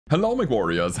Hello Mech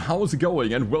Warriors, how's it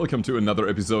going and welcome to another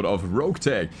episode of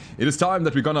Roguetech. It is time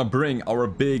that we're gonna bring our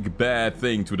big bad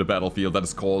thing to the battlefield that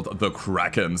is called the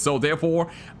Kraken. So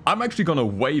therefore, I'm actually gonna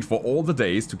wait for all the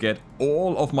days to get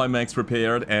all of my mechs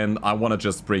prepared, and I wanna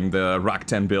just bring the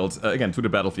RAC10 build again to the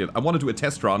battlefield. I wanna do a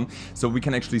test run so we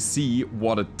can actually see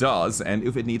what it does and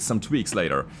if it needs some tweaks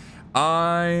later.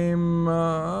 I'm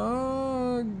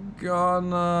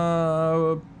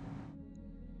gonna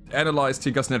analyze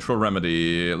Tinker's natural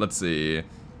remedy. Let's see.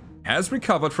 Has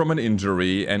recovered from an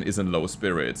injury and is in low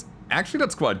spirits. Actually,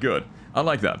 that's quite good. I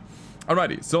like that.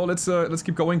 Alrighty, so let's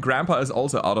keep going. Grandpa is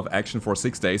also out of action for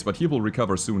 6 days, but he will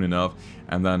recover soon enough,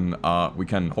 and then we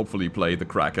can hopefully play the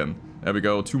Kraken. There we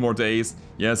go, 2 more days.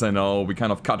 Yes, I know, we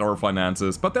kind of cut our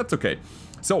finances, but that's okay.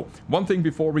 So, one thing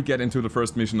before we get into the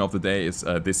first mission of the day is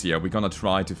this year. We're gonna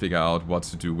try to figure out what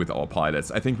to do with our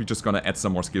pilots. I think we're just gonna add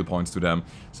some more skill points to them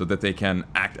so that they can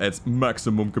act at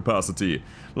maximum capacity.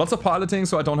 Lots of piloting,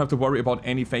 so I don't have to worry about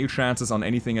any fail chances on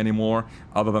anything anymore.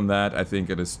 Other than that, I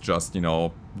think it is just, you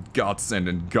know, guts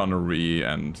and gunnery,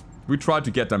 and we try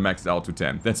to get them maxed out to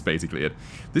 10. That's basically it.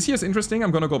 This year is interesting. I'm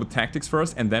gonna go with tactics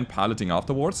first and then piloting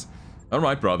afterwards.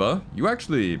 Alright, brother.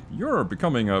 You're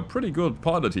becoming a pretty good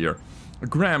pilot here.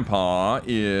 Grandpa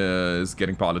is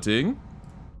getting piloting.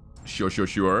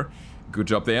 Sure. Good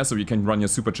job there, so you can run your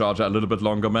supercharger a little bit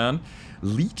longer, man.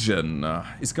 Legion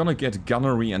is gonna get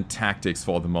gunnery and tactics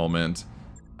for the moment.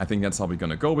 I think that's how we're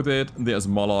gonna go with it. There's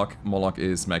Moloch. Moloch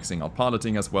is maxing out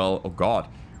piloting as well. Oh god,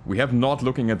 we have not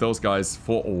looking at those guys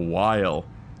for a while.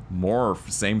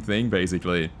 Morph, same thing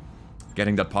basically.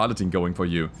 Getting that piloting going for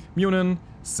you. Munin,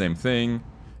 same thing.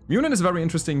 Munin is very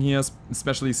interesting here,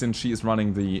 especially since she is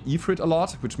running the Ifrit a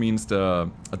lot, which means the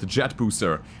jet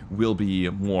booster will be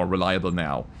more reliable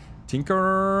now.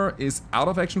 Tinker is out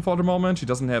of action for the moment. She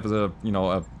doesn't have a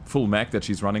full mech that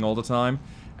she's running all the time.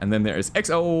 And then there is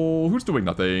XO, who's doing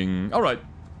nothing. All right.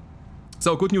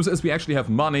 So good news is we actually have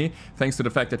money, thanks to the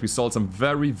fact that we sold some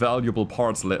very valuable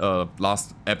parts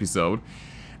last episode.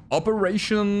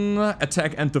 Operation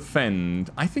Attack and Defend.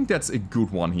 I think that's a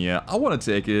good one here. I want to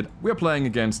take it. We're playing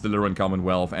against the Lyran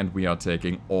Commonwealth and we are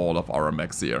taking all of our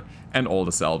mechs here and all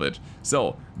the salvage.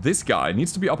 So this guy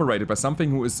needs to be operated by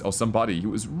something who is, or somebody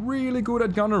who is really good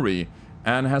at gunnery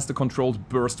and has the controlled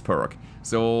burst perk.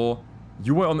 So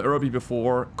you were on Irby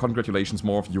before. Congratulations,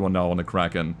 Morph. You are now on the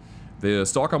Kraken. The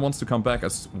Stalker wants to come back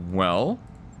as well.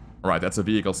 Alright, that's a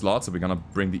vehicle slot, so we're gonna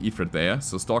bring the Ifrit there.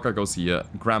 So Stalker goes here,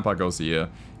 Grandpa goes here,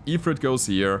 Ifrit goes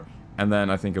here, and then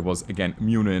I think it was, again,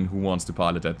 Munin who wants to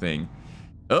pilot that thing.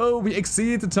 Oh, we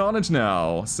exceed the tonnage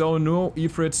now! So no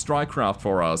Ifrit Strikecraft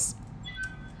for us.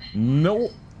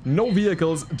 No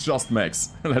vehicles, just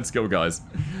mechs. Let's go, guys.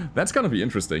 That's gonna be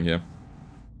interesting here.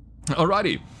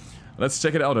 Alrighty, let's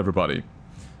check it out, everybody.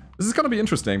 This is going to be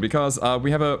interesting because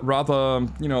we have a rather,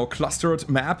 clustered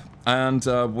map, and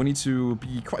we need to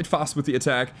be quite fast with the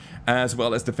attack as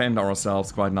well as defend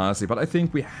ourselves quite nicely. But I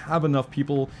think we have enough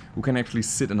people who can actually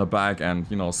sit in the back and,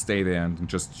 stay there and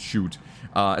just shoot.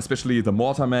 Especially the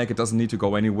mortar mech, it doesn't need to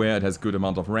go anywhere, it has good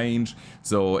amount of range,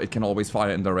 so it can always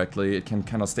fire indirectly. It can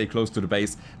kind of stay close to the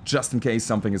base just in case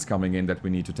something is coming in that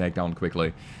we need to take down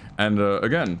quickly. And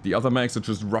again, the other mechs are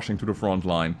just rushing to the front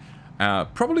line.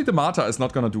 Probably the Marta is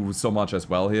not going to do so much as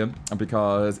well here,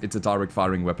 because it's a direct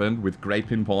firing weapon with great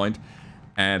pinpoint.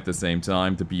 At the same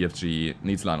time, the BFG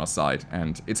needs line of sight,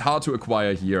 and it's hard to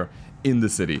acquire here in the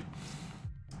city.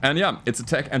 And yeah, it's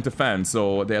attack and defense,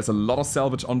 so there's a lot of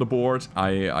salvage on the board.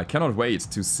 I cannot wait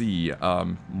to see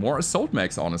more assault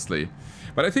mechs, honestly.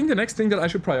 But I think the next thing that I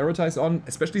should prioritize on,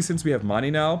 especially since we have money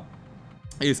now,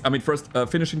 is, first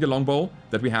finishing the longbow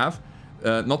that we have.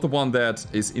 Not the one that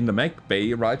is in the mech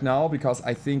bay right now, because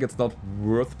I think it's not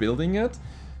worth building it.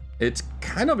 It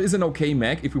kind of is an okay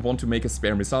mech if we want to make a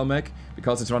spare missile mech,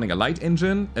 because it's running a light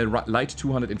engine, a light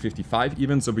 255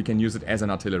 even, so we can use it as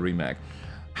an artillery mech.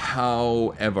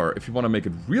 However, if you want to make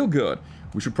it real good,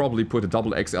 we should probably put a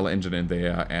double XL engine in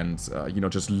there and,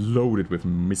 just load it with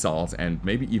missiles and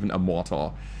maybe even a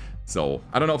mortar. So,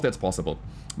 I don't know if that's possible.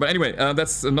 But anyway,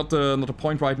 that's not the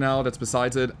point right now, that's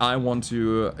besides it. I want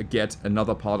to get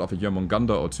another part of a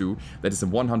Yermonganda or two. That is a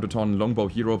 100-ton longbow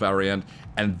hero variant.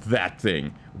 And that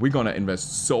thing, we're gonna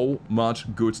invest so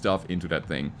much good stuff into that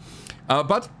thing.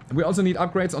 But we also need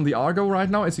upgrades on the Argo right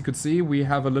now. As you could see, we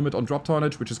have a limit on drop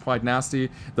tonnage, which is quite nasty.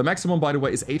 The maximum, by the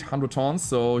way, is 800 tons,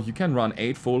 so you can run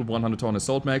 8 full 100-ton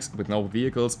assault mechs with no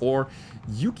vehicles, or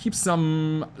you keep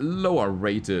some lower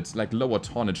rated, like lower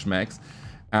tonnage mechs.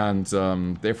 And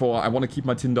therefore, I want to keep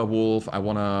my Tinder Wolf. I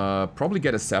want to probably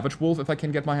get a Savage Wolf if I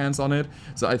can get my hands on it.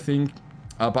 So I think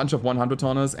a bunch of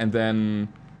 100-tonners, and then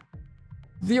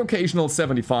The occasional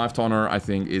 75 tonner, I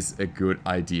think, is a good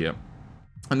idea.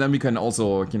 And then we can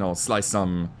also, you know, slice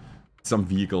some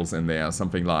vehicles in there,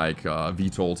 something like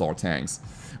VTOLs or tanks.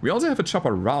 We also have a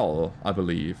chopper RAL, I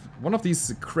believe. One of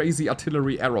these crazy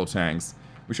artillery arrow tanks.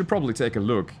 We should probably take a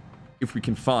look if we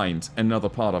can find another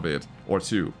part of it, or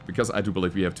two, because I do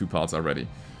believe we have 2 parts already.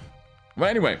 Well,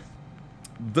 anyway,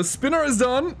 the spinner is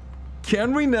done.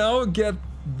 Can we now get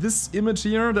this image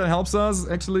here that helps us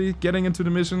actually getting into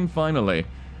the mission? Finally.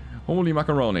 Holy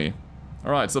macaroni.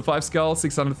 Alright, so 5 skulls,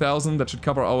 600,000, that should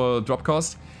cover our drop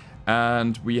cost.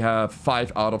 And we have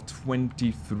 5 out of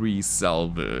 23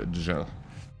 salvage.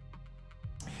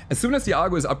 As soon as the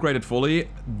Argo is upgraded fully,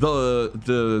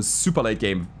 the super late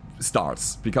game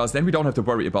starts, because then we don't have to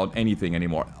worry about anything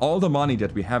anymore. All the money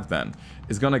that we have then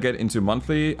is gonna get into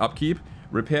monthly upkeep,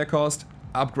 repair cost,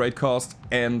 upgrade cost,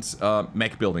 and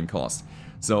mech building cost.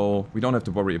 So we don't have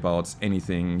to worry about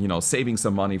anything, you know, saving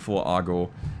some money for Argo,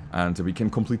 and we can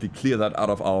completely clear that out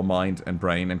of our mind and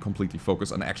brain and completely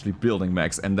focus on actually building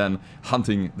mechs and then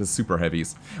hunting the super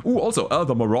heavies. Ooh, also,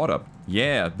 the Marauder.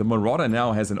 Yeah, the Marauder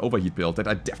now has an overheat build that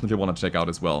I definitely want to check out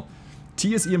as well.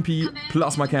 TS EMP,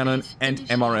 plasma cannon, and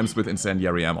MRMs with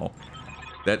incendiary ammo.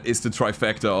 That is the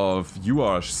trifecta of you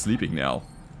are sleeping now.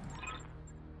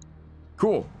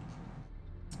 Cool.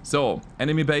 So,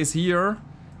 enemy base here.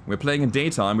 We're playing in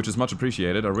daytime, which is much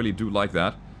appreciated. I really do like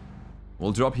that.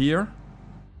 We'll drop here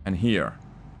and here.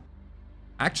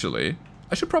 Actually,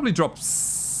 I should probably drop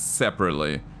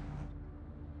separately.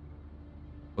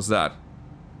 What's that?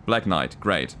 Black Knight,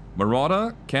 great.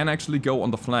 Marauder can actually go on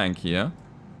the flank here.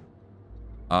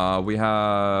 We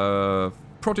have...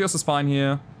 Proteus is fine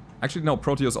here. Actually, no,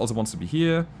 Proteus also wants to be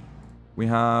here. We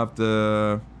have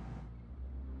the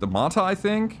Marta, I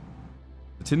think.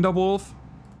 The Tinderwolf.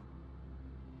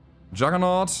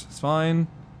 Juggernaut is fine.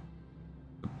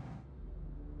 The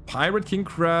Pirate King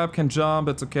Crab can jump,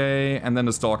 it's okay. And then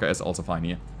the Stalker is also fine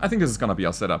here. I think this is gonna be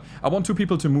our setup. I want 2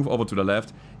 people to move over to the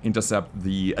left, intercept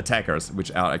the attackers,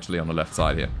 which are actually on the left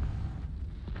side here.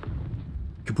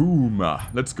 Kaboom!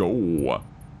 Let's go!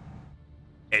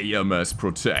 AMS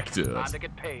protected. Time to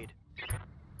get paid.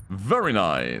 Very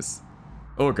nice.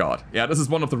 Oh god. Yeah, this is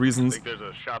one of the reasons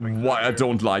why I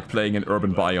don't like playing in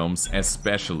urban biomes,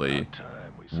 especially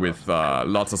with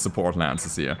lots of support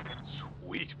lances here.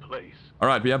 Sweet place.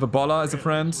 Alright, we have a Bola as a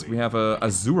friend. We have a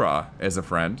Azura as a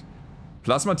friend.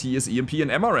 Plasma TS, EMP,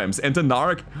 and MRMs. And a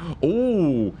Narc.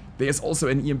 Oh, there's also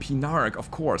an EMP Narc,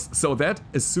 of course. So that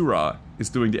Azura is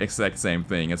doing the exact same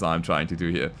thing as I'm trying to do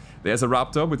here. There's a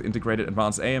Raptor with integrated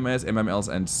advanced AMS, MMLs,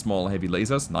 and small heavy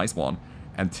lasers. Nice one.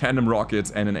 And tandem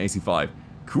rockets and an AC-5.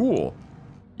 Cool.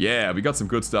 Yeah, we got some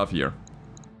good stuff here.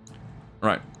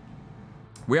 Alright.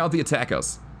 Where are the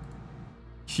attackers?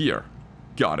 Here.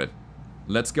 Got it.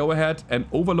 Let's go ahead and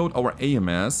overload our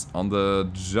AMS on the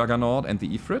Juggernaut and the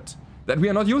Ifrit that we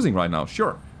are not using right now.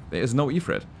 Sure, there is no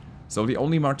Ifrit. So the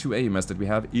only Mark II AMS that we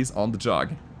have is on the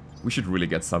Jug. We should really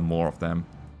get some more of them.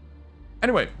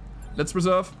 Anyway, let's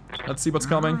reserve. Let's see what's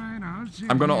coming.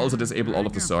 I'm gonna also disable all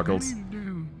of the circles.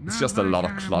 It's just a lot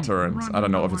of clutter, and I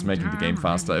don't know if it's making the game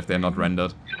faster if they're not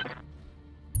rendered.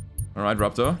 Alright,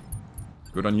 Raptor.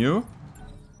 Good on you.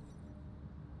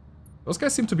 Those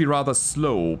guys seem to be rather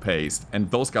slow-paced,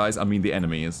 and those guys, I mean the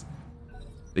enemies.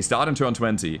 They start in turn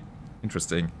 20.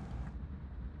 Interesting.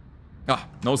 Ah,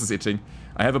 nose is itching.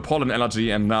 I have a pollen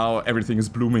allergy, and now everything is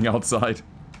blooming outside.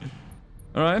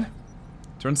 Alright.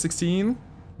 Turn 16.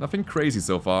 Nothing crazy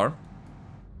so far.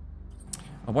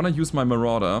 I want to use my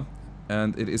Marauder,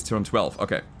 and it is turn 12.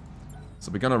 Okay.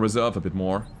 So we're gonna reserve a bit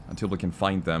more until we can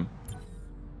find them.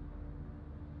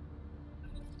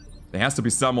 There has to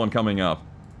be someone coming up.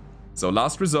 So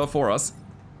last reserve for us.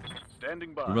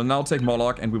 Standing by. We will now take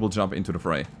Moloch and we will jump into the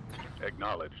fray.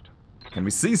 Acknowledged. Can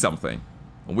we see something?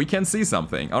 We can see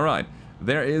something. Alright.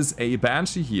 There is a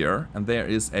Banshee here and there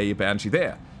is a Banshee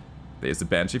there. There's a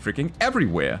Banshee freaking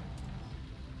everywhere.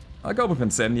 I'll go with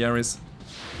incendiaries.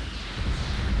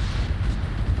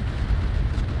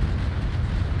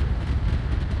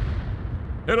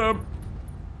 Hit him!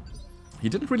 He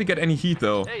didn't really get any heat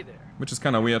though, which is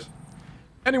kind of weird.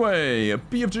 Anyway,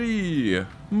 BFG,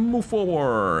 move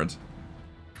forward.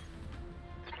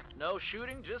 No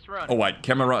shooting, just run. Oh wait,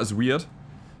 camera is weird.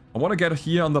 I want to get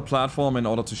here on the platform in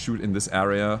order to shoot in this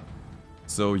area.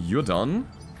 So you're done.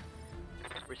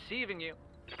 Receiving you.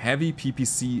 Heavy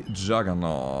PPC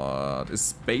Juggernaut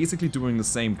is basically doing the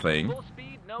same thing, full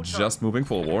speed, no just moving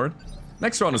forward.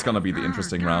 Next round is gonna be the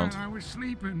interesting round. I was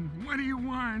sleeping. What do you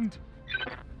want?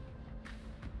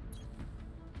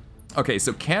 Okay,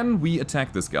 so can we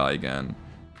attack this guy again?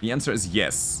 The answer is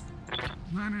yes.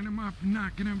 Lining him up,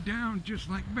 knocking him down just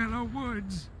like Bellow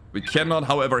Woods. We cannot,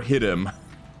 however, hit him.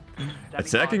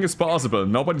 Attacking is possible.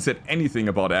 Nobody said anything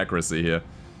about accuracy here.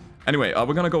 Anyway,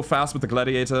 we're gonna go fast with the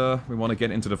Gladiator. We want to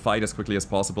get into the fight as quickly as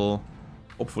possible.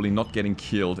 Hopefully not getting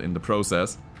killed in the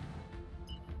process.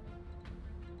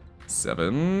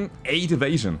 7, 8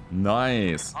 evasion.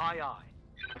 Nice. Aye, aye.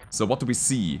 So what do we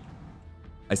see?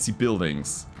 I see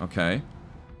buildings. Okay.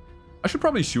 I should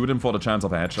probably shoot him for the chance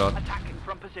of a headshot. Attacking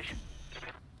from position.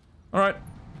 Alright.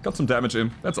 Got some damage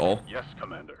in. That's all. Yes,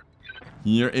 Commander.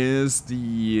 Here is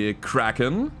the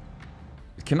Kraken.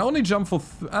 It can only jump for...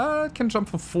 it can jump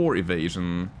for 4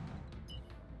 evasion.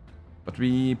 But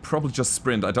we probably just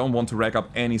sprint. I don't want to rack up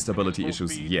any stability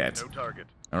issues yet. No target.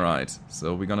 Alright,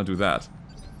 so we're gonna do that.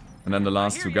 And then the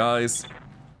last 2 guys.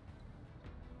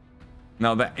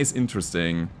 Now that is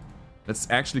interesting. Let's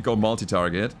actually go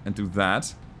multi-target and do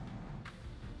that.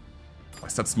 Oh,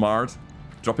 is that smart?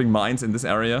 Dropping mines in this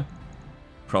area?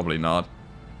 Probably not.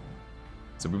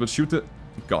 So we will shoot the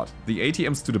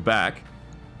ATMs to the back.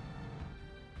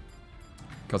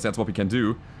 Because that's what we can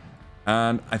do.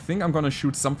 And I think I'm gonna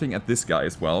shoot something at this guy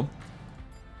as well.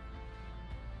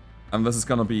 And this is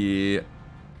gonna be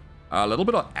a little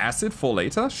bit of acid for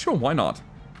later. Sure, why not?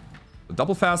 The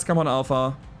double fast come on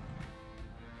Alpha.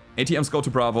 ATMs go to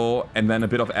Bravo. And then a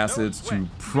bit of acid to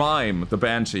prime the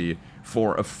Banshee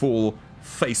for a full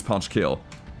face punch kill.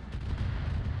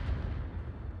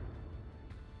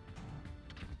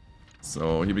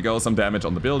 So here we go, some damage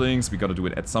on the buildings. We gotta do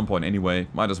it at some point anyway.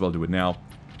 Might as well do it now.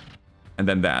 And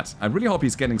then that. I really hope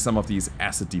he's getting some of these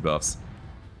acid debuffs.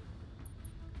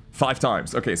 5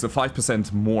 times. Okay, so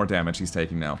 5% more damage he's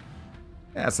taking now.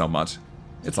 Yeah, that's not much.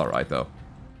 It's alright though.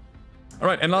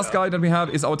 Alright, and last guy that we have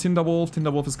is our Tinderwolf.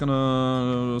 Tinderwolf is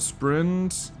gonna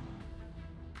sprint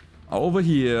over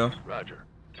here. Roger.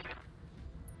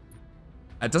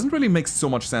 It doesn't really make so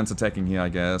much sense attacking here, I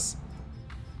guess.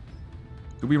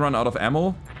 Do we run out of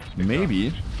ammo?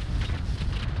 Maybe.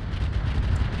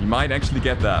 We might actually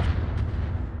get that.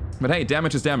 But hey,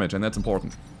 damage is damage, and that's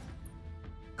important.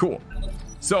 Cool.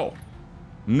 So,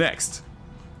 next.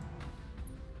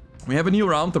 We have a new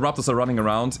round. The Raptors are running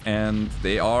around, and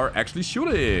they are actually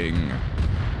shooting.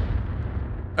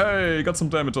 Hey, got some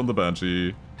damage on the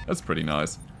Banshee. That's pretty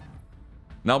nice.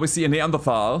 Now we see a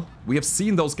Neanderthal. We have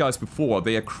seen those guys before.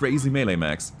 They are crazy melee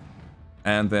mechs.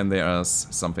 And then there's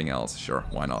something else. Sure,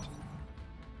 why not?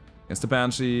 Here's the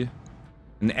Banshee.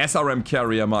 An SRM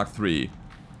carrier Mark III.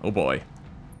 Oh boy.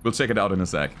 We'll check it out in a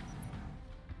sec.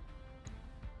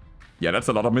 Yeah, that's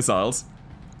a lot of missiles.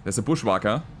 There's a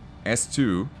Bushwhacker.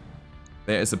 S2.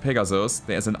 There is a Pegasus.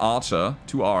 There's an Archer.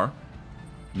 2R.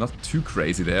 Not too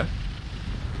crazy there.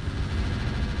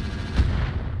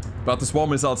 But the swarm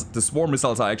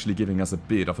missiles are actually giving us a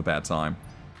bit of a bad time.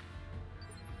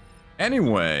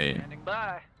 Anyway,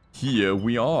 here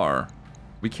we are.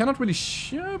 We cannot really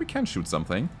we can shoot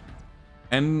something.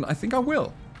 And I think I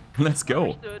will. Let's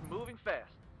go. Moving fast.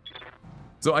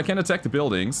 So I can attack the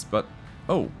buildings, but...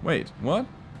 Oh, wait, what?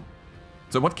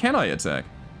 So what can I attack?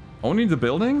 Only the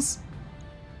buildings?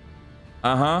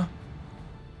 Uh-huh.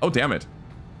 Oh, damn it.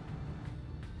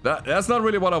 That's not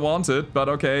really what I wanted, but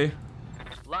okay.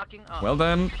 Locking up. Well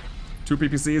then, 2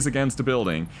 PPCs against the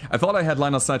building. I thought I had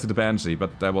line of sight to the Banshee,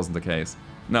 but that wasn't the case.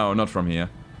 No, not from here.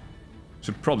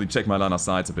 Should probably check my line of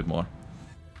sights a bit more.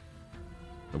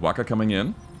 The Waka coming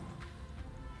in.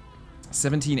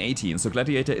 17, 18. So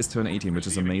Gladiator is turn 18, which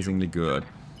is amazingly good.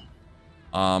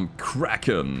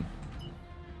 Kraken.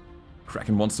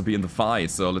 Kraken wants to be in the fight,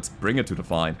 so let's bring it to the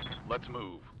fight. Let's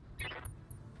move.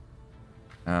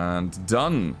 And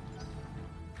done.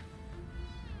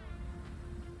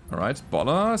 Alright,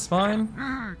 Boller is fine.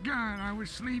 Ah, God, I was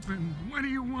sleeping. What do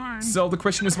you want? So the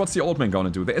question is, what's the old man gonna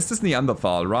do? There is this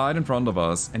Neanderthal right in front of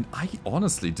us, and I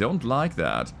honestly don't like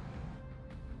that.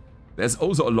 There's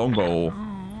also a longbow. Oh,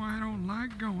 I don't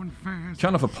like going fast.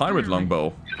 Kind of a pirate longbow.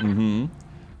 Mm-hmm.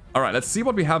 Alright, let's see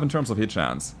what we have in terms of hit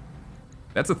chance.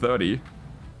 That's a 30.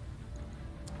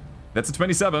 That's a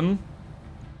 27.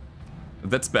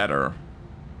 That's better.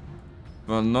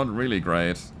 Well, not really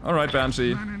great. Alright,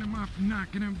 Banshee.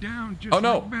 Knocking him down just oh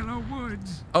no! like Bellow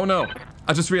Woods. Oh no!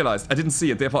 I just realized. I didn't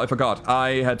see it, therefore I forgot.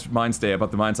 I had mines there,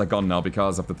 but the mines are gone now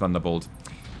because of the Thunderbolt.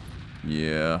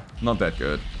 Yeah, not that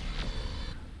good.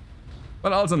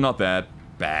 But also not that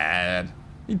bad.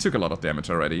 He took a lot of damage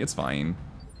already, it's fine.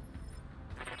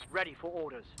 Ready for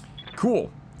orders. Cool.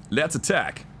 Let's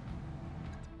attack.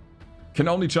 Can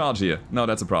only charge here. No,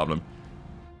 that's a problem.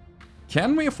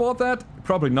 Can we afford that?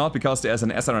 Probably not, because there's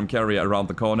an SRM carrier around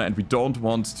the corner and we don't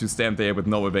want to stand there with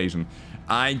no evasion.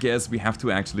 I guess we have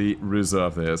to actually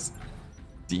reserve this.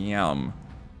 Damn.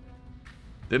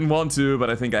 Didn't want to, but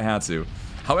I think I had to.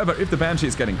 However, if the Banshee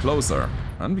is getting closer,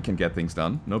 then we can get things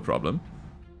done. No problem.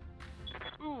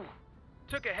 Ooh,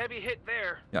 took a heavy hit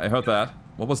there. Yeah, I heard that.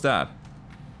 What was that?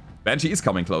 Banshee is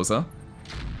coming closer.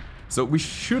 So we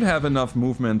should have enough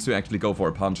movement to actually go for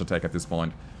a punch attack at this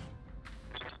point.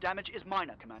 Damage is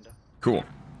minor, Commander. Cool.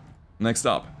 Next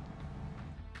up.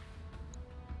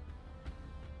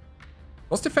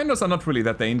 Those defenders are not really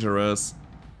that dangerous.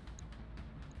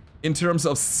 In terms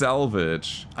of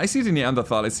salvage, I see the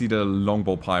Neanderthal, I see the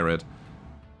Longbow Pirate.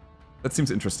 That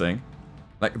seems interesting.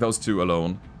 Like those two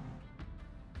alone.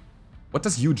 What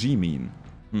does UG mean?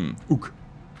 Ook.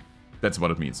 That's what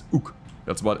it means. Ook.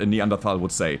 That's what a Neanderthal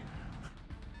would say.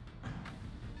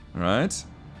 Alright.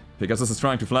 Pegasus is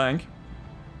trying to flank.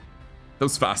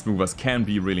 Those fast movers can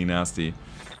be really nasty.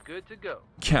 Good to go.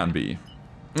 Can be.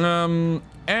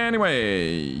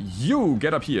 Anyway, you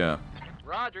get up here.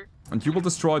 Roger. And you will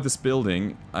destroy this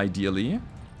building, ideally.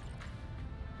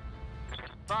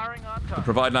 Firing on To target.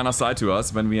 provide line of sight to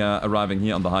us when we are arriving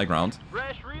here on the high ground.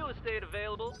 Fresh real estate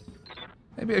available.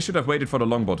 Maybe I should have waited for the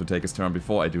longbow to take his turn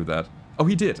before I do that. Oh,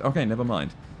 he did. Okay, never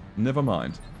mind. Never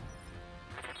mind.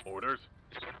 Orders.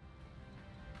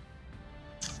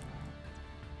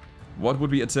 What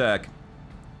would we attack?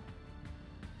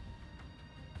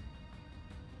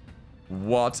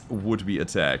 What would we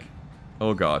attack?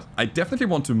 Oh god. I definitely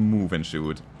want to move and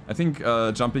shoot. I think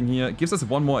jumping here gives us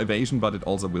one more evasion, but it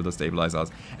also will destabilize us.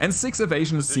 And 6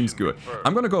 evasion seems good.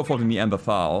 I'm gonna go for the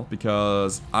Neanderthal,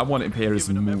 because I want to impair his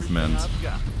movement.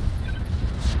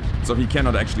 So he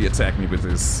cannot actually attack me with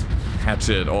his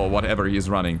hatchet or whatever he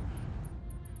is running.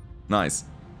 Nice.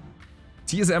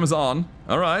 TSM is on.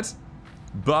 Alright.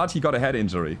 But he got a head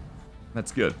injury.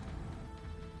 That's good.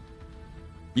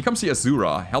 Here comes the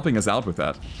Azura, helping us out with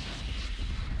that.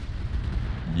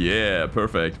 Yeah,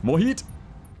 perfect. More heat.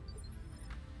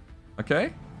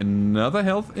 Okay. Another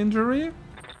health injury?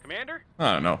 Commander?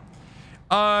 I don't know.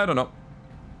 I don't know.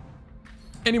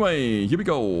 Anyway, here we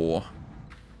go.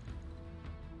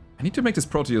 I need to make this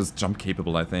Proteus jump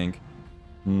capable, I think.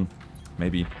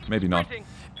 Maybe. Maybe not. Fighting.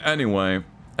 Anyway,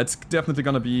 it's definitely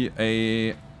gonna be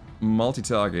a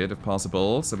multi-target if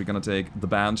possible. So we're gonna take the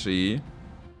Banshee.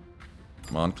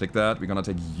 Come on, click that. We're gonna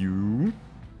take you.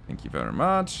 Thank you very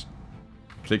much.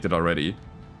 Clicked it already.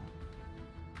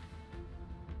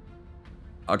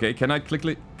 Okay, can I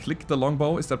click the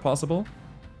longbow? Is that possible?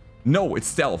 No, it's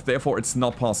stealth, therefore it's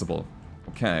not possible.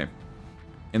 Okay.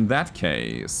 In that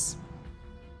case,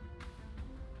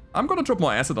 I'm gonna drop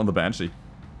more acid on the Banshee.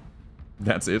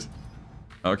 That's it.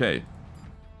 Okay.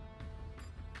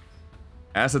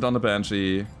 Acid on the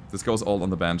Banshee. This goes all on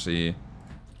the Banshee.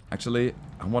 Actually,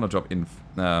 I want to drop in,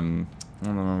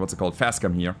 what's it called?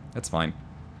 Fastcam here. That's fine.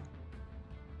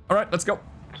 Alright, let's go.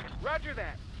 Roger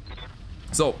that.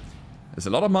 So, there's a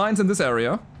lot of mines in this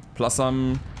area. Plus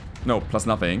some... No, plus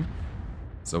nothing.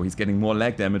 So he's getting more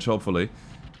lag damage, hopefully.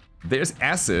 There's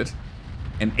acid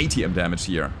and ATM damage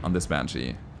here on this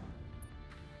Banshee.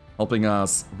 Helping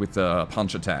us with the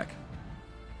punch attack.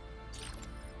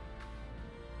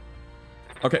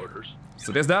 Okay,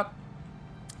 so there's that.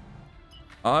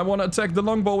 I want to attack the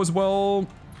longbow as well.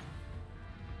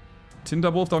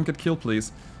 Tinderwolf, don't get killed,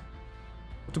 please.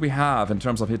 What do we have in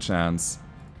terms of hit chance?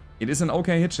 It is an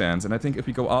okay hit chance, and I think if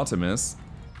we go Artemis,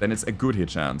 then it's a good hit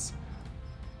chance.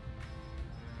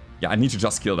 Yeah, I need to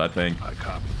just kill that thing. I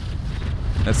copy.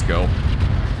 Let's go.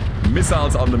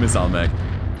 Missiles on the missile mech.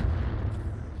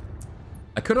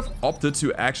 I could have opted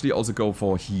to actually also go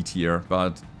for heat here,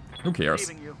 but who cares?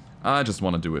 Leaving you. I just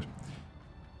want to do it.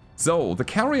 So, the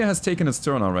carrier has taken its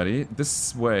turn already.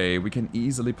 This way, we can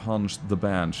easily punch the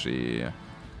Banshee.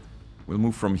 We'll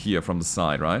move from here, from the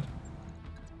side, right?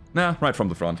 Nah, right from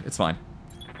the front. It's fine.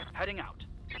 Heading out.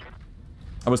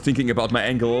 I was thinking about my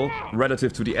angle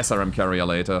relative to the SRM carrier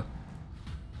later.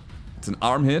 It's an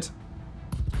arm hit.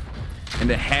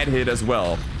 And a head hit as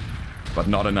well. But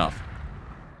not enough.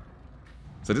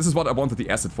 So this is what I wanted the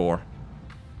acid for.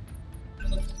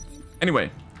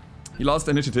 Anyway. He lost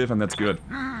initiative and that's good.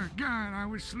 Ah, God, I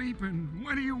was sleeping.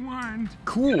 What do you want?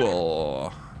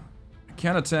 Cool. I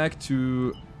can attack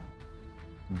to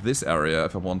this area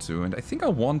if I want to, and I think I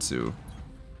want to.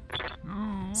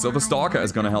 Oh, So I the don't Stalker like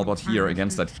is gonna it help when out here pirates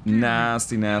against get that scared.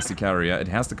 nasty, nasty carrier. It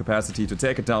has the capacity to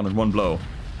take it down in one blow.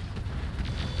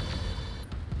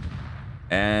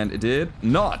 And it did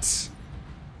not.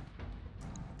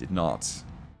 Did not.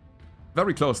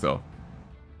 Very close though.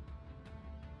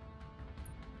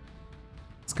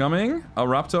 It's coming. Our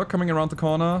Raptor coming around the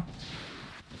corner.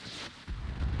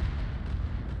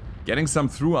 Getting some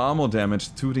through armor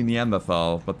damage to the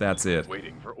Neanderthal, but that's it.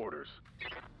 Waiting for orders.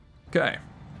 Okay.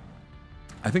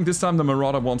 I think this time the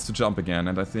Marauder wants to jump again,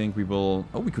 and I think we will...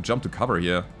 Oh, we could jump to cover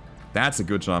here. That's a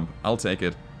good jump. I'll take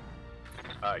it.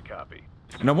 I copy.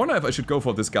 And I wonder if I should go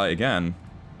for this guy again.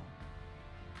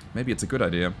 Maybe it's a good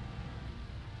idea.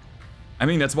 I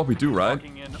mean, that's what we do, right?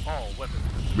 Locking in all weapons.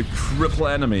 We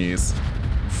cripple enemies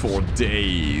for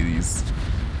days.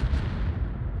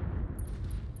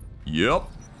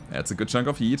 Yup. That's a good chunk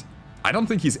of heat. I don't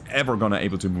think he's ever gonna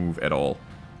able to move at all.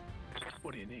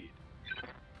 What do you need?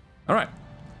 Alright.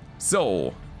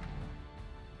 So...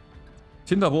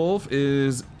 Tinderwolf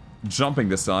is jumping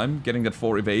this time, getting that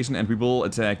 4 evasion, and we will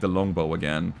attack the longbow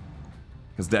again.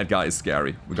 Because that guy is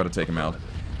scary. We gotta take him out.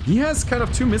 He has kind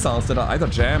of 2 missiles that are either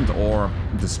jammed or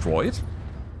destroyed.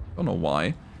 Don't know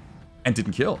why. And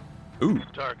didn't kill. Ooh.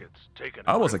 Targets taken.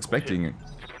 I was expecting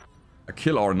a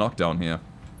kill or a knockdown here.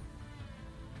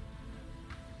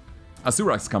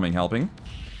 Asurak's coming, helping.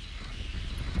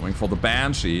 Going for the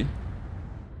Banshee.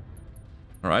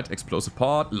 Alright, explosive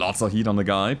pod. Lots of heat on the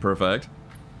guy. Perfect.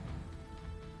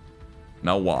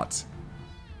 Now what?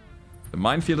 The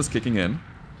minefield is kicking in.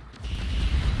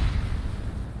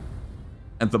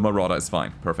 And the Marauder is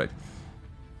fine. Perfect.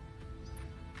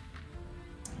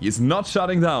 He's not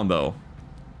shutting down, though.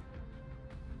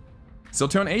 So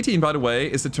turn 18, by the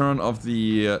way, is the turn of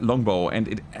the longbow, and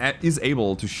it is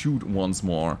able to shoot once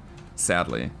more,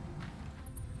 sadly.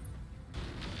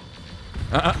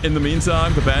 In the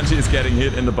meantime, the Banshee is getting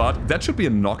hit in the butt. That should be a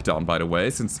knockdown, by the way,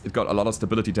 since it got a lot of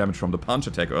stability damage from the punch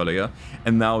attack earlier,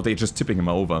 and now they're just tipping him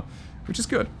over, which is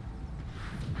good.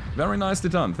 Very nicely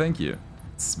done, thank you.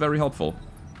 It's very helpful.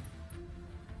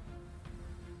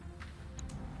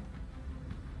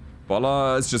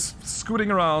 Bola is just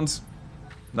scooting around.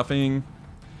 Nothing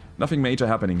major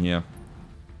happening here.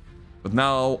 But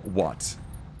now, what?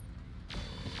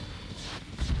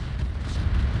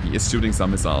 He is shooting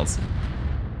some missiles.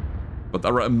 But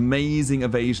our amazing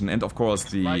evasion and of course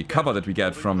the cover that we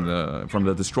get from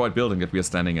the destroyed building that we are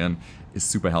standing in is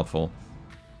super helpful.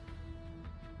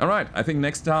 Alright, I think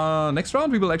next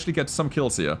round we will actually get some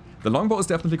kills here. The longbow is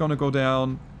definitely gonna go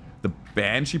down. The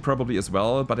Banshee probably as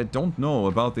well, but I don't know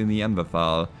about the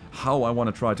Neanderthal, how I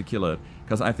want to try to kill it.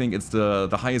 Because I think it's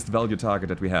the highest value target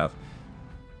that we have.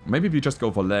 Maybe we just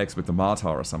go for legs with the Marauder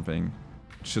or something.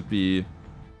 It should be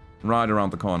right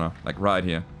around the corner, like right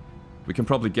here. We can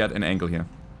probably get an angle here.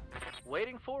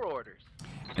 Waiting for orders.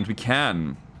 And we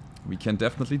can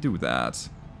definitely do that.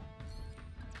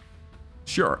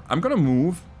 Sure, I'm gonna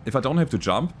move. If I don't have to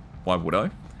jump, why would I?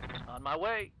 On my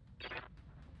way.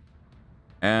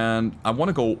 And I want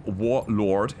to go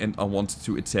Warlord and I want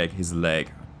to attack his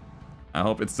leg. I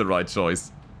hope it's the right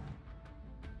choice.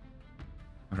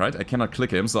 Alright, I cannot click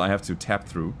him, so I have to tap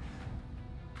through.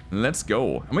 Let's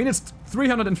go. I mean, it's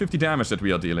 350 damage that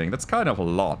we are dealing. That's kind of a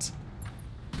lot.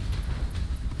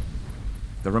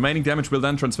 The remaining damage will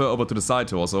then transfer over to the side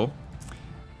torso.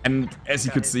 And as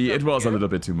you could see, it was a little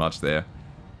bit too much there.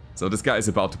 So this guy is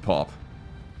about to pop.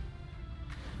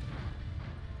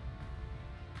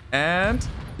 And,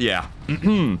 yeah.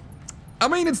 I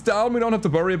mean, it's down, we don't have to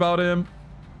worry about him.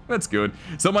 That's good.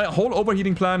 So my whole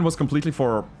overheating plan was completely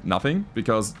for nothing,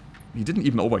 because he didn't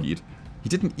even overheat. He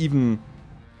didn't even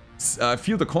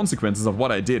feel the consequences of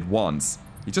what I did once.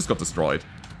 He just got destroyed.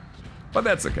 But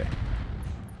that's okay.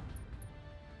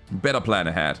 Better plan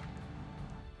ahead.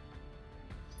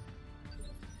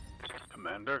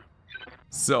 Commander?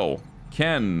 So,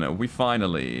 can we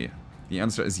finally... The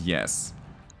answer is yes.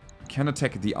 Can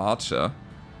attack the archer.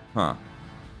 Huh.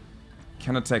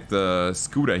 Can attack the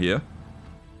scooter here.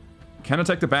 Can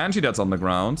attack the Banshee that's on the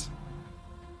ground.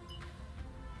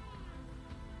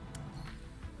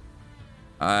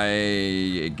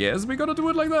 I guess we're gonna do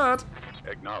it like that.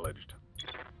 Acknowledged.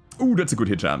 Ooh, that's a good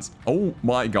hit chance. Oh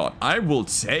my god, I will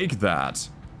take that.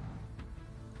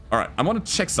 Alright, I want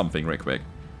to check something real quick.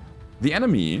 The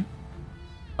enemy...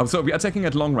 Oh, so we are attacking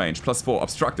at long range, +4,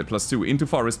 obstructed, +2, into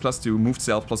forest, +2, moved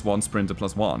self, +1, sprinted,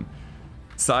 +1.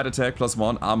 Side attack,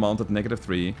 +1, arm mounted,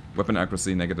 -3, weapon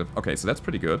accuracy, negative. Okay, so that's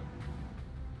pretty good.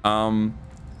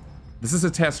 This is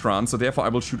a test run, so therefore I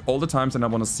will shoot all the times and I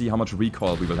want to see how much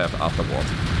recoil we will have afterward.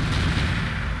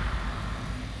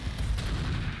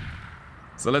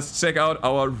 So let's check out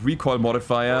our recoil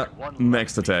modifier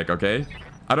next attack, okay?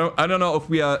 I don't know if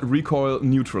we are recoil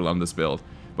neutral on this build.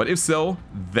 But if so,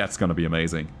 that's gonna be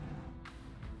amazing.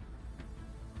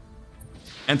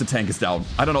 And the tank is down.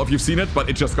 I don't know if you've seen it, but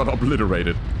it just got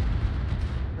obliterated.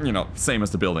 You know, same as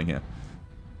the building here.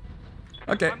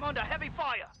 Okay. I'm under heavy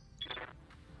fire.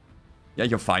 Yeah,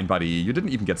 you're fine, buddy. You didn't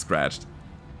even get scratched.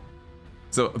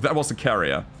 So, that was the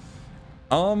carrier.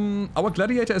 Our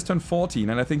gladiator is turn 14,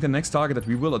 and I think the next target that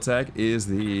we will attack is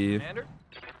the... Commander?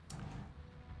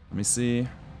 Let me see.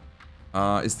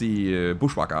 Is the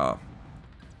Bushwhacker.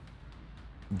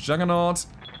 Juggernaut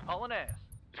Hauling ass.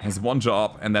 has one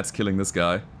job, and that's killing this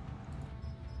guy.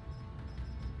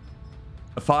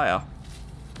 A fire.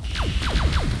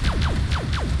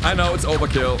 I know it's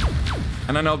overkill.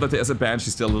 And I know that there's a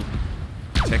Banshee still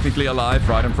technically alive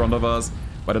right in front of us.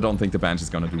 But I don't think the Banshee's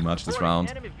gonna do much this round.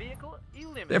 Enemy vehicle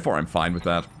eliminated. Therefore, I'm fine with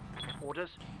that. Orders.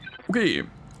 Okay,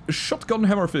 Shotgun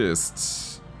Hammer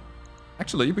Fist.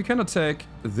 Actually, we can attack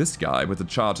this guy with a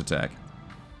charge attack.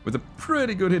 With a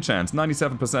pretty good hit chance,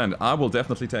 97%. I will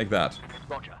definitely take that.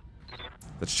 Roger.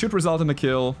 That should result in a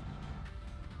kill.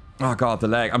 Oh god, the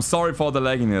lag. I'm sorry for the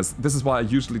lagginess. This is why I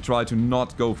usually try to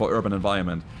not go for urban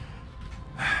environment.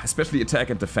 Especially attack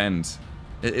and defend.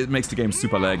 It makes the game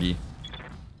super laggy.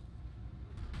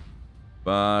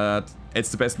 But it's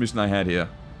the best mission I had here.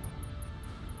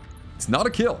 It's not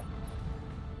a kill.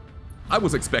 I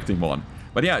was expecting one.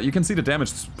 But yeah, you can see the damage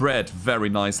spread very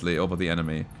nicely over the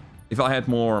enemy. If I had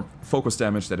more focus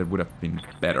damage, that it would have been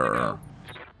better.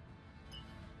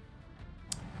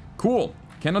 Cool.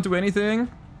 Cannot do anything.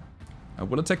 I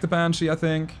will attack the Banshee, I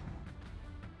think.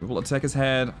 We will attack his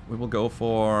head. We will go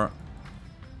for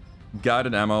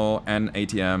guided ammo and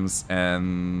ATMs,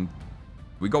 and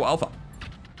we go Alpha.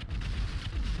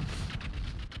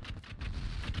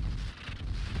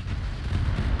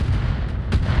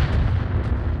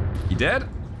 He dead?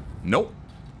 Nope.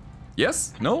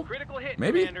 Yes? No? Critical hit,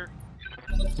 Maybe? Commander.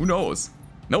 Who knows?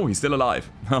 No, he's still alive.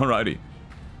 Alrighty.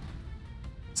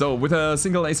 So, with a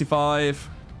single AC5,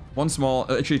 one small,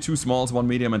 actually two smalls, one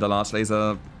medium, and a large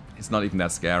laser, it's not even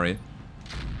that scary.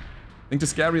 I think the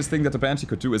scariest thing that the Banshee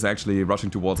could do is actually rushing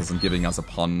towards us and giving us a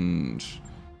punch.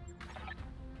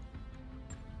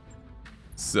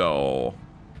 So,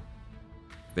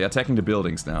 they're attacking the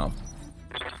buildings now.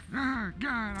 Ah,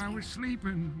 God, I was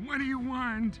sleeping. What do you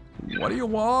want? What do you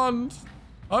want?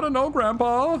 I don't know,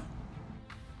 Grandpa.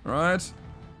 Right.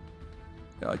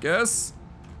 Yeah, I guess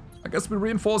we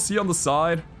reinforce here on the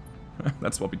side.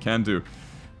 That's what we can do.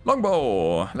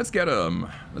 Longbow, let's get him.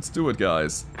 Let's do it,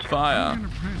 guys. Fire. I'm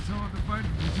gonna press all the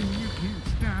buttons and you can't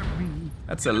stop me.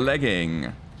 That's a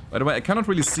legging. By the way, I cannot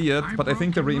really see it, but I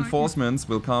think the reinforcements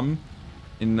will come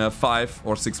in 5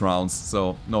 or 6 rounds,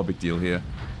 so no big deal here.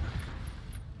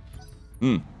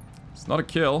 It's not a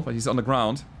kill, but he's on the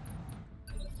ground.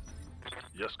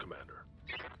 Yes, Commander.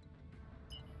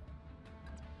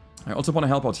 I also want to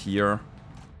help out here.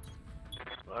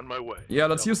 On my way. Yeah,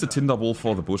 let's use the Tinder Wolf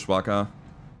for the Bushwhacker.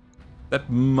 That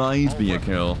might be a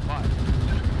kill.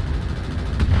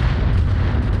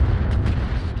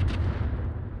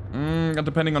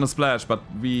 Depending on the splash, but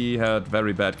we had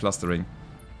very bad clustering.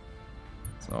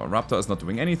 So Raptor is not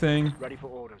doing anything. Ready for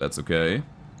orders. That's okay.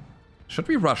 Should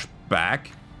we rush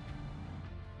back?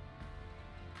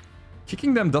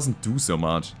 Kicking them doesn't do so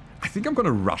much. I think I'm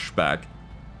gonna rush back.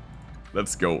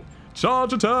 Let's go.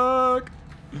 Charge attack!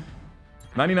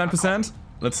 99%.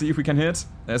 Let's see if we can hit.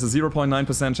 There's a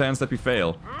 0.9% chance that we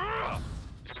fail.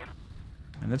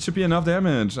 And that should be enough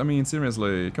damage. I mean,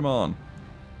 seriously. Come on.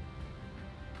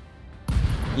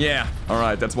 Yeah.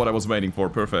 Alright, that's what I was waiting for.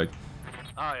 Perfect.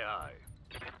 Aye, aye.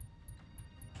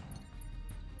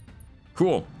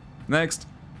 Cool. Next.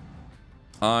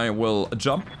 I will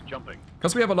jump. Jumping.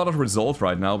 Because we have a lot of resolve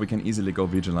right now, we can easily go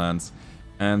Vigilance.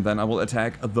 And then I will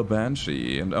attack the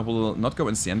Banshee. And I will not go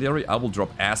Incendiary, I will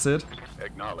drop Acid.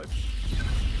 Acknowledged.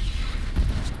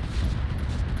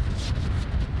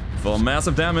 For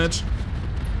massive damage.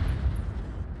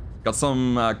 Got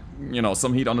some, you know,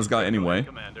 some heat on this guy anyway.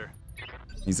 Commander.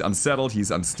 He's unsettled, he's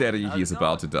unsteady, he's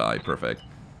about to die. Perfect.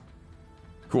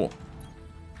 Cool.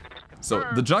 So,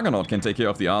 the Juggernaut can take care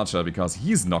of the Archer because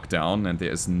he's knocked down and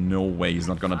there is no way he's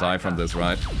not gonna die from this,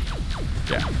 right?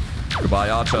 Yeah. Goodbye,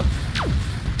 Archer.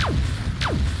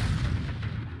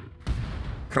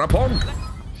 Krapong!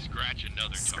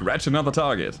 Scratch another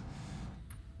target.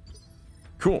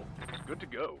 Cool. Good to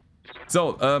go.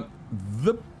 So,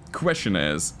 the question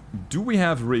is, do we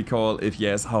have recoil? If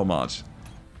yes, how much?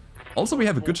 Also, we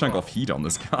have a good chunk of heat on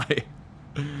this guy.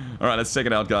 Alright, let's check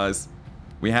it out, guys.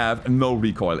 We have no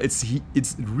recoil. It's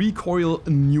recoil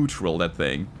neutral, that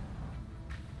thing.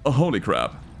 Oh, holy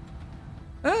crap.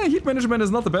 Heat management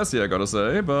is not the best here, I gotta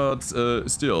say, but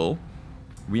still.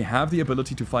 We have the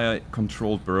ability to fire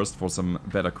controlled burst for some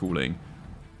better cooling.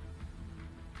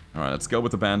 Alright, let's go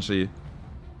with the Banshee.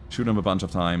 Shoot him a bunch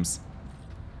of times.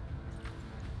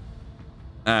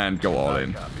 And go all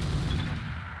in.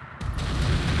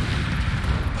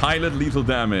 Pilot lethal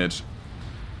damage.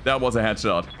 That was a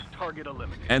headshot. Target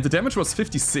eliminated. And the damage was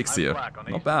 56 here.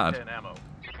 Not bad.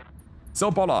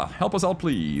 So, Bolla, help us out,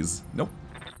 please. Nope.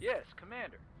 Yes,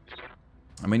 Commander.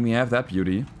 I mean, we have that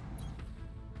beauty.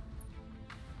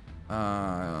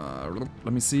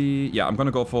 Let me see. Yeah, I'm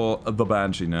gonna go for the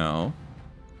Banshee now.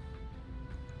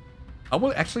 I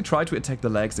will actually try to attack the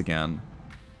legs again.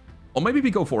 Or maybe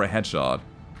we go for a headshot.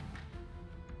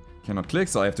 Cannot click,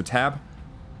 so I have to tab.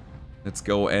 Let's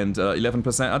go, and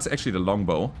 11%. That's actually the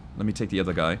longbow. Let me take the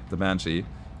other guy, the Banshee.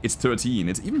 It's 13.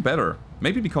 It's even better.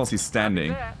 Maybe because he's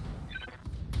standing.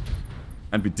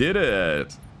 And we did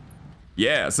it!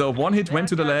 Yeah, so one hit went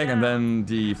to the leg, and then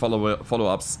the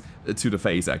follow-ups to the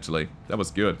face, actually. That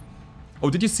was good. Oh,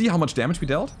 did you see how much damage we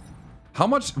dealt? How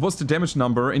much was the damage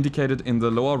number indicated in the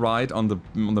lower right on the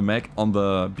mech on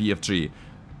the BFG?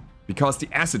 Because the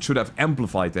acid should have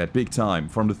amplified that big time.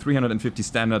 From the 350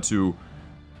 standard to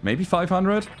maybe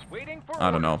 500? I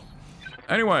don't know.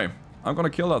 Anyway, I'm gonna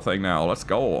kill that thing now. Let's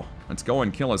go. Let's go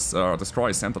and kill his, destroy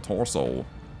his center torso.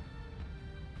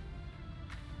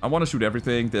 I want to shoot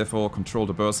everything, therefore control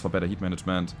the burst for better heat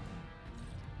management.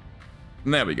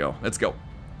 There we go. Let's go.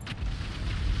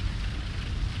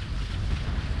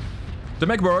 The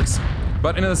mech works,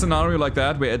 but in a scenario like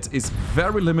that, where it is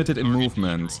very limited in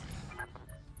movement,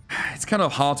 it's kind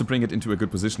of hard to bring it into a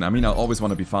good position. I mean, I always want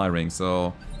to be firing,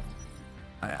 so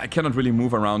I cannot really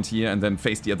move around here and then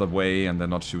face the other way and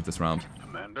then not shoot this round.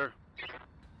 Commander.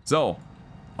 So,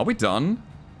 are we done?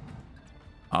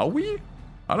 Are we?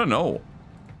 I don't know.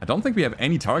 I don't think we have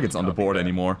any targets on the board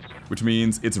anymore, which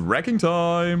means it's wrecking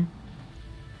time.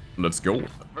 Let's go.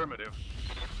 Affirmative.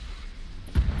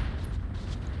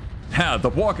 Ha, the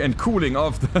walk and cooling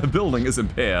of the building is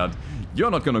impaired.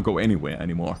 You're not gonna go anywhere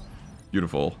anymore.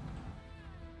 Beautiful.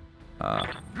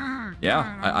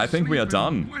 Yeah, I think we are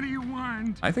done. What do you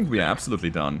want? I think we are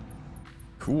absolutely done.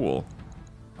 Cool.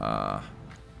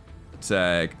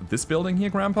 Attack this building here,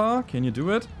 Grandpa. Can you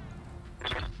do it?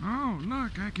 Oh,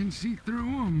 look, I can see through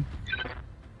them.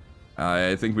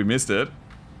 I think we missed it.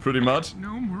 Pretty much.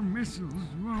 No more missiles.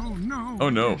 Oh, no. Oh,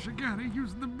 no. Guess I gotta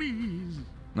use the bees.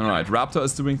 Alright, Raptor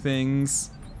is doing things.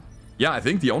 Yeah, I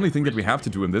think the only thing that we have to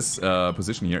do in this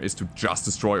position here is to just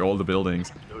destroy all the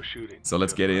buildings. No shooting. So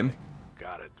let's get in.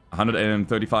 Got it.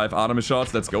 135 Artemis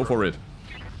shots. Let's go for it.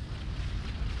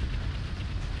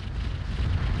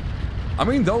 I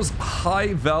mean, those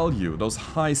high value, those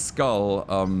high skull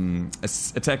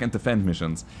attack and defend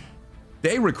missions,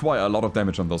 they require a lot of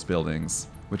damage on those buildings,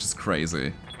 which is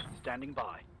crazy. Standing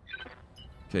by.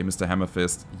 Okay, Mr.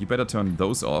 Hammerfist, you better turn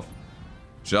those off.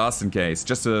 Just in case.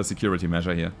 Just a security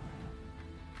measure here.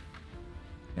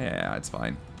 Yeah, it's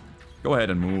fine. Go ahead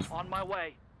and move. On my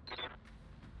way.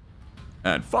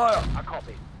 And fire! I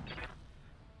copy.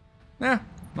 Yeah,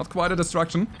 not quite a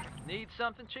destruction. Need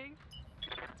something, Chief?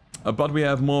 But we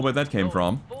have more where that came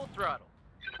from. Full throttle.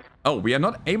 Oh, we are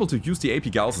not able to use the AP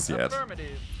Gausses yet.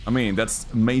 Affirmative. I mean,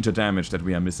 that's major damage that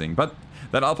we are missing. But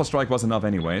that Alpha Strike was enough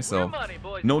anyway, so money,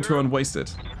 boys no and turn girls.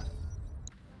 wasted.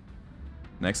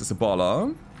 Next is a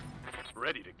baller.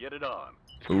 Ready to get it on.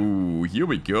 Ooh, here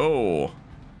we go.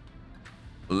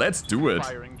 Let's do it.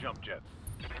 Firing jump jets.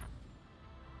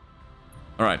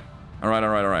 Alright.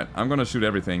 Alright. I'm gonna shoot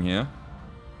everything here.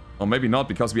 Or maybe not,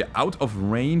 because we are out of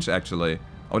range, actually.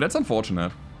 Oh, that's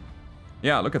unfortunate.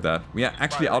 Yeah, look at that. We are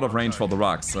actually out of range for the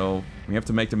rocks, so we have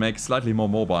to make the mech slightly more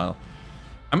mobile.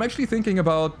 I'm actually thinking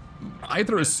about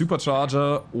either a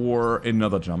supercharger or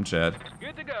another jump jet.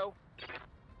 Good to go.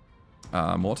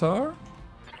 Mortar?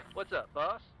 What's up,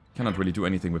 boss? Cannot really do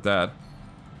anything with that.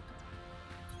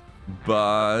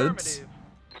 But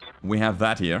we have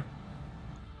that here.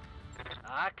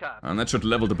 I copy. And that should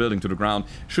level the building to the ground.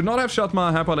 Should not have shot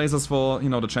my hyper lasers for, you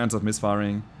know, the chance of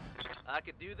misfiring. I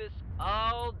could do this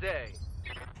all day.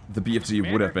 The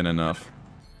BFG would have been enough.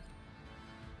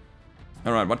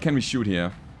 Alright, what can we shoot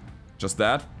here? Just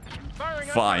that? Firing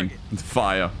on Fine. target.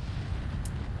 Fire.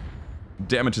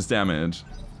 Damage is damage.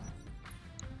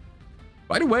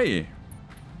 By the way...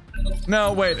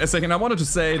 No, wait a second. I wanted to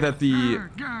say that the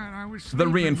God, I was the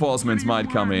sleeping. reinforcements What do you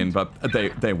might come in, want?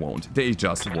 but they won't. They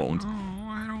just won't. Oh,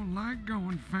 I don't like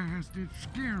going fast. It's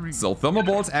scary. So thermal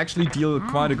bolts actually deal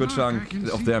quite a good look, I chunk can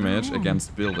of see damage through 'em.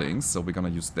 against buildings, so we're gonna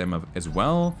use them as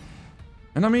well.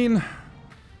 And I mean,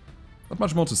 not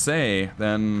much more to say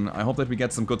than I hope that we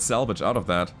get some good salvage out of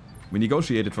that. We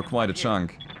negotiated for quite a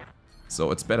chunk,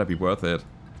 so it's better be worth it.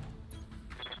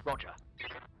 Roger.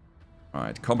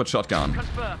 Alright, combat shotgun.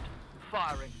 Confirmed.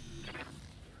 Firing.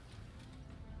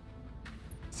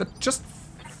 Is that just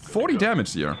 40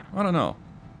 damage here? I don't know.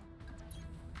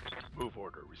 Move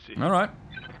order received. Alright.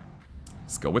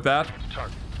 Let's go with that.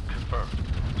 Target confirmed.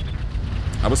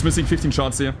 I was missing 15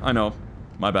 shots here. I know.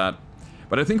 My bad.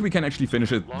 But I think we can actually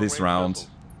finish it this Long-range round missiles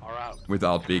are out.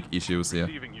 without big issues here.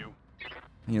 Receiving you.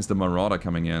 Here's the Marauder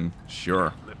coming in.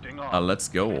 Sure. Lifting off. Let's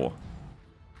go.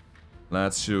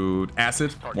 Let's shoot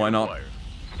acid. Target Why not? acquired.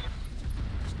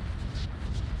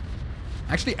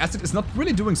 Actually, acid is not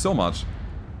really doing so much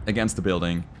against the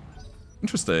building.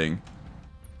 Interesting.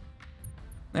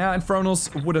 Yeah,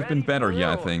 Infernos would have been better here,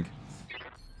 I think.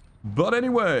 But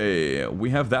anyway, we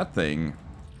have that thing.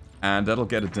 And that'll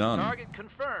get it done. Target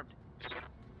confirmed.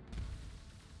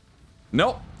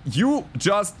 No, you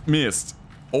just missed.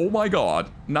 Oh my god.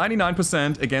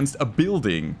 99% against a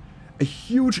building. A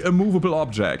huge immovable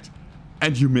object.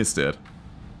 And you missed it.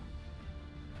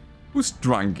 Who's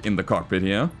drunk in the cockpit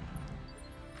here?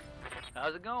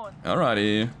 How's it going?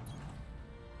 Alrighty.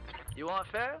 You want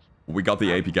fast? We got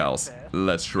the AP gals.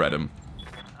 Let's shred him.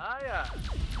 Aye,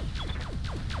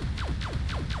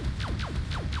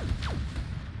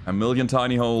 A million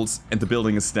tiny holes and the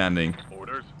building is standing.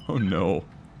 Orders. Oh no.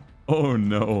 Oh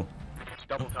no.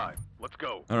 Double time. Let's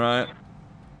go. Alright.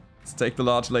 Let's take the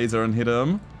large laser and hit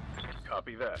him.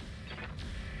 Copy that.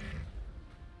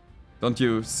 Don't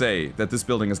you say that this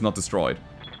building is not destroyed.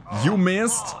 You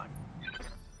missed?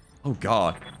 Oh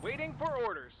god. Waiting for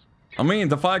orders. I mean,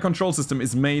 the fire control system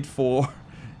is made for...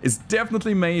 is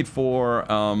definitely made for,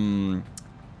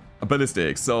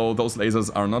 ballistics, so those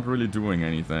lasers are not really doing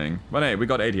anything. But hey, we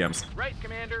got ATMs. Right,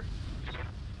 Commander.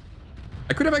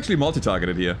 I could have actually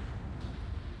multi-targeted here.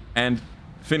 And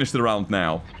finished the round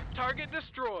now. Target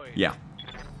destroyed. Yeah.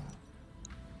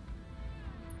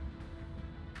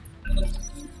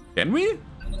 Can we?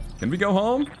 Can we go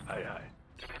home? Aye, aye.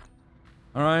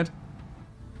 Alright.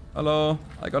 Hello.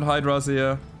 I got Hydras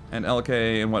here. And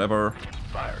LK and whatever.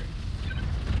 Firing.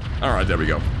 Alright, there we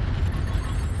go.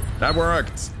 That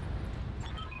worked.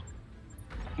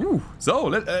 Ooh, so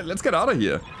let's get out of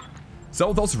here.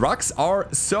 So those rucks are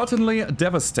certainly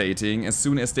devastating as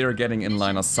soon as they're getting in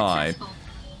line of sight.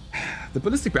 The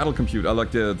ballistic battle computer,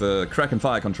 like the Kraken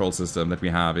fire control system that we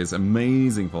have, is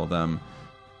amazing for them.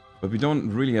 But we don't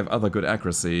really have other good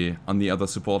accuracy on the other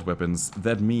support weapons.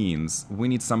 That means we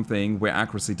need something where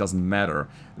accuracy doesn't matter.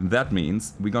 That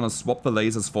means we're gonna swap the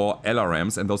lasers for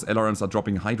LRMs, and those LRMs are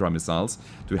dropping Hydra missiles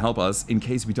to help us in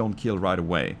case we don't kill right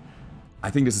away. I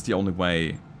think this is the only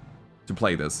way to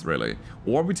play this, really.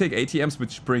 Or we take ATMs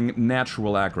which bring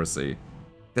natural accuracy.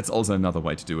 That's also another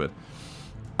way to do it.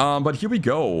 But here we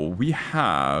go. We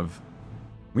have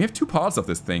two parts of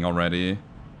this thing already.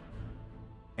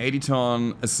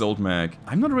 80-ton assault mech.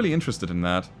 I'm not really interested in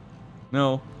that.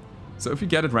 No. So if you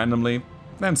get it randomly,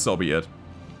 then so be it.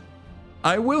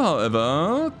 I will,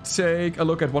 however, take a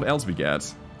look at what else we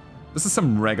get. This is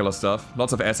some regular stuff.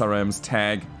 Lots of SRMs,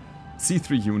 tag,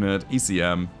 C3 unit,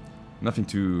 ECM. Nothing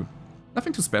too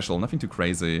special, nothing too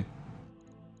crazy.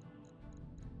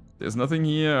 There's nothing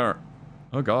here.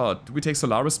 Oh god, do we take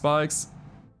Solaris spikes?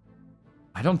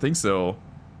 I don't think so.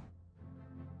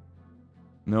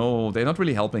 No, they're not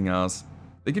really helping us.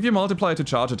 They give you multiplier to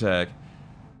charge attack.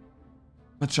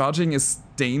 But charging is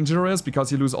dangerous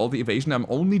because you lose all the evasion. I'm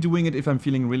only doing it if I'm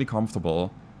feeling really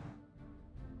comfortable.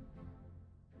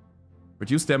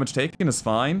 Reduced damage taken is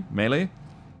fine, melee.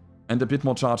 And a bit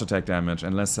more charge attack damage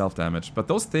and less self damage. But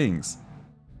those things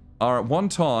are 1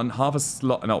 ton, half a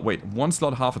slot. No, wait, 1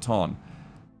 slot, half a ton.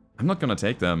 I'm not gonna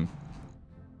take them.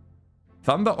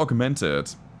 Thunder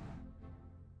Augmented.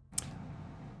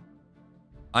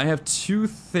 I have 2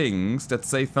 things that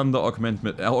say Thunder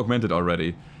Augmented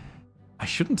already. I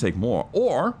shouldn't take more.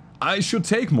 Or, I should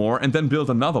take more and then build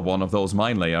another one of those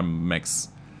mine layer mechs.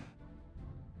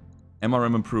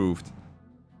 MRM improved.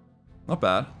 Not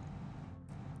bad.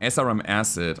 SRM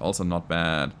acid, also not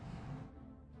bad.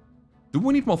 Do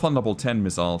we need more Thunderbolt 10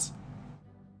 missiles?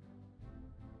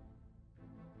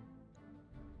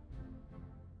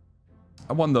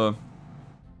 I wonder.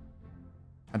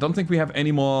 I don't think we have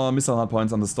any more missile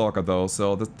hardpoints on the Stalker though,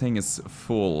 so the thing is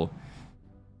full.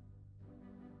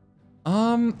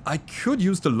 I could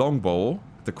use the longbow,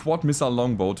 the quad missile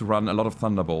longbow, to run a lot of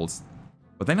Thunderbolts.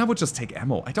 But then I would just take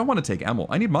ammo. I don't want to take ammo.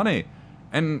 I need money.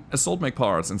 And assault mech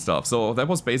parts and stuff. So that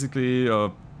was basically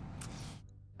a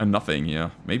nothing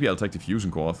here. Maybe I'll take the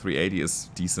fusion core. 380 is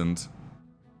decent.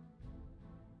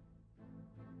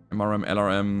 MRM,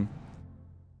 LRM.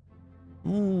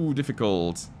 Ooh,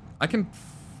 difficult. I can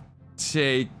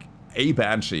take a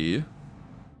Banshee.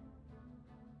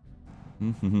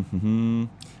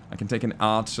 I can take an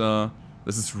Archer.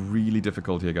 This is really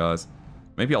difficult here, guys.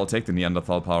 Maybe I'll take the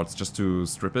Neanderthal parts just to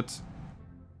strip it.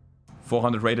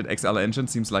 400 rated XL engine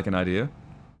seems like an idea.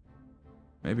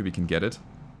 Maybe we can get it.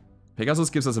 Pegasus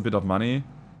gives us a bit of money.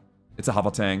 It's a hover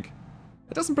tank.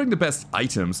 It doesn't bring the best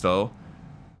items, though.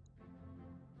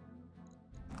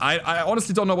 I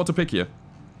honestly don't know what to pick here.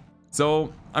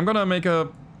 So, I'm gonna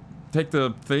take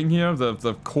the thing here,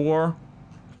 the core.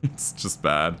 It's just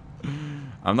bad.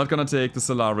 I'm not gonna take the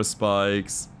Solaris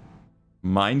spikes.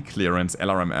 Mine clearance,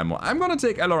 LRM ammo. I'm gonna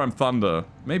take LRM Thunder.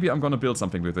 Maybe I'm gonna build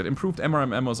something with it. Improved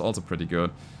MRM ammo is also pretty good.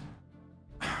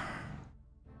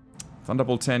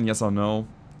 Thunderbolt 10, yes or no?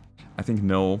 I think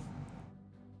no.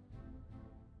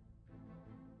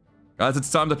 Guys,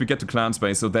 it's time that we get to clan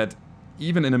space so that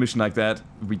even in a mission like that,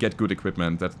 we get good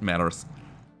equipment that matters.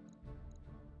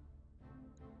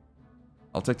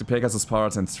 I'll take the Pegasus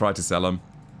parts and try to sell them.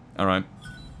 Alright.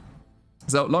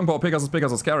 So, Longbow,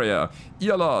 Pegasus Carrier,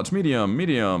 ER Large, Medium,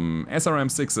 SRM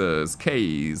 6s,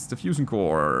 Ks, the Fusion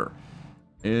Core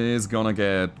is gonna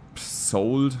get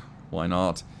sold. Why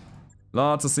not?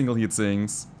 Lots of single heat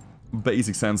sinks,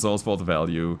 basic sensors for the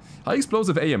value. High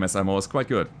explosive AMS ammo is quite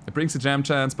good. It brings a jam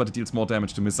chance, but it deals more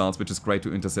damage to missiles, which is great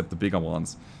to intercept the bigger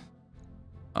ones.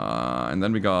 And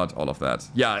then we got all of that.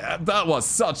 Yeah, that was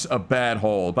such a bad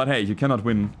haul, but hey, you cannot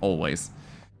win always.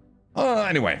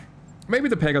 Anyway. Maybe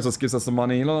the Pegasus gives us some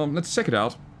money. Let's check it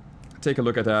out. Take a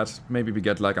look at that. Maybe we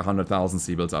get like 100,000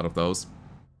 C-bills out of those.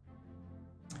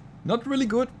 Not really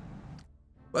good,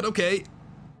 but okay.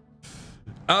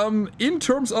 In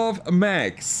terms of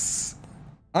mechs,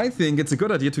 I think it's a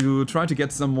good idea to try to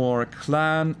get some more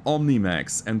clan Omni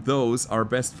mechs, and those are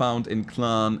best found in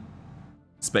clan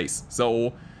space.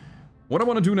 So what I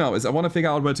want to do now is I want to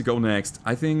figure out where to go next.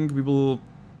 I think we'll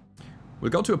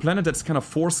go to a planet that's kind of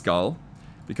 4-skull.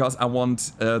 Because I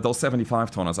want those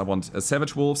 75 tonners. I want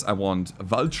Savage Wolves, I want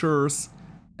Vultures,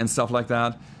 and stuff like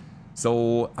that.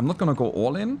 So I'm not gonna go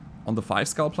all in on the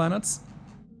 5-skull planets.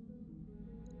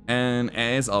 And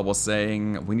as I was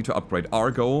saying, we need to upgrade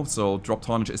Argo, so drop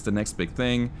tonnage is the next big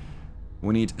thing.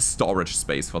 We need storage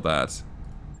space for that.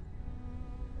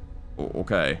 Oh,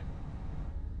 okay.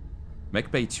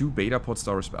 Mech Bay 2 beta pod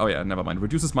storage. Oh yeah, never mind.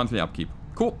 Reduces monthly upkeep.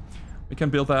 Cool. We can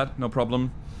build that, no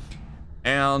problem.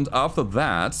 And after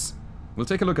that, we'll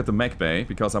take a look at the Mech Bay,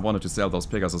 because I wanted to sell those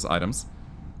Pegasus items.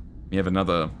 We have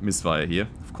another misfire here.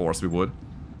 Of course we would.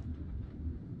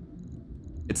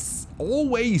 It's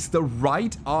always the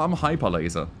right arm hyper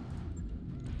laser.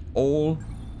 All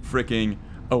freaking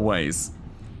always.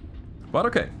 But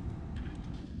okay.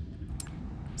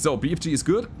 So, BFG is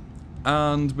good.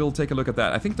 And we'll take a look at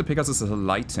that. I think the Pegasus is a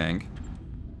light tank.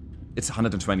 It's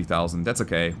 120,000. That's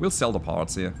okay. We'll sell the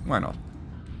parts here. Why not?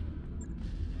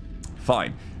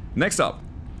 Fine. Next up.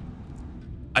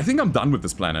 I think I'm done with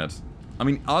this planet. I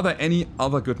mean, are there any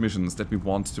other good missions that we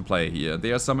want to play here?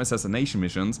 There are some assassination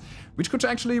missions, which could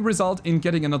actually result in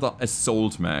getting another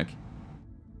assault mech.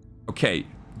 Okay,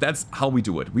 that's how we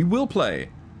do it. We will play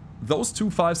those 2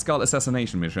 5-skull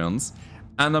assassination missions,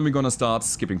 and then we're gonna start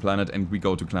skipping planet and we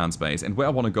go to clan space. And where I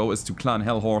want to go is to clan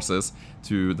Hell Horses,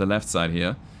 to the left side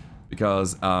here.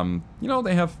 Because, you know,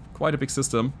 they have quite a big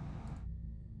system.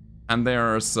 And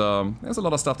there's a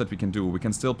lot of stuff that we can do. We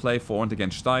can still play for and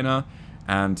against Steiner,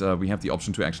 and we have the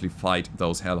option to actually fight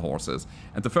those Hell Horses.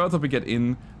 And the further we get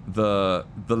in, the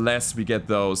less we get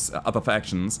those other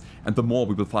factions, and the more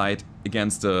we will fight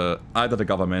against either the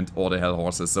government or the Hell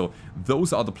Horses. So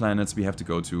those are the planets we have to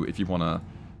go to if you want to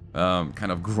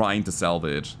kind of grind the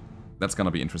salvage. That's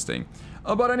gonna be interesting.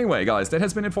 But anyway, guys, that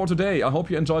has been it for today. I hope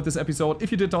you enjoyed this episode.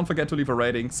 If you did, don't forget to leave a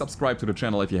rating, subscribe to the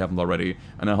channel if you haven't already,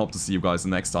 and I hope to see you guys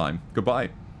next time. Goodbye.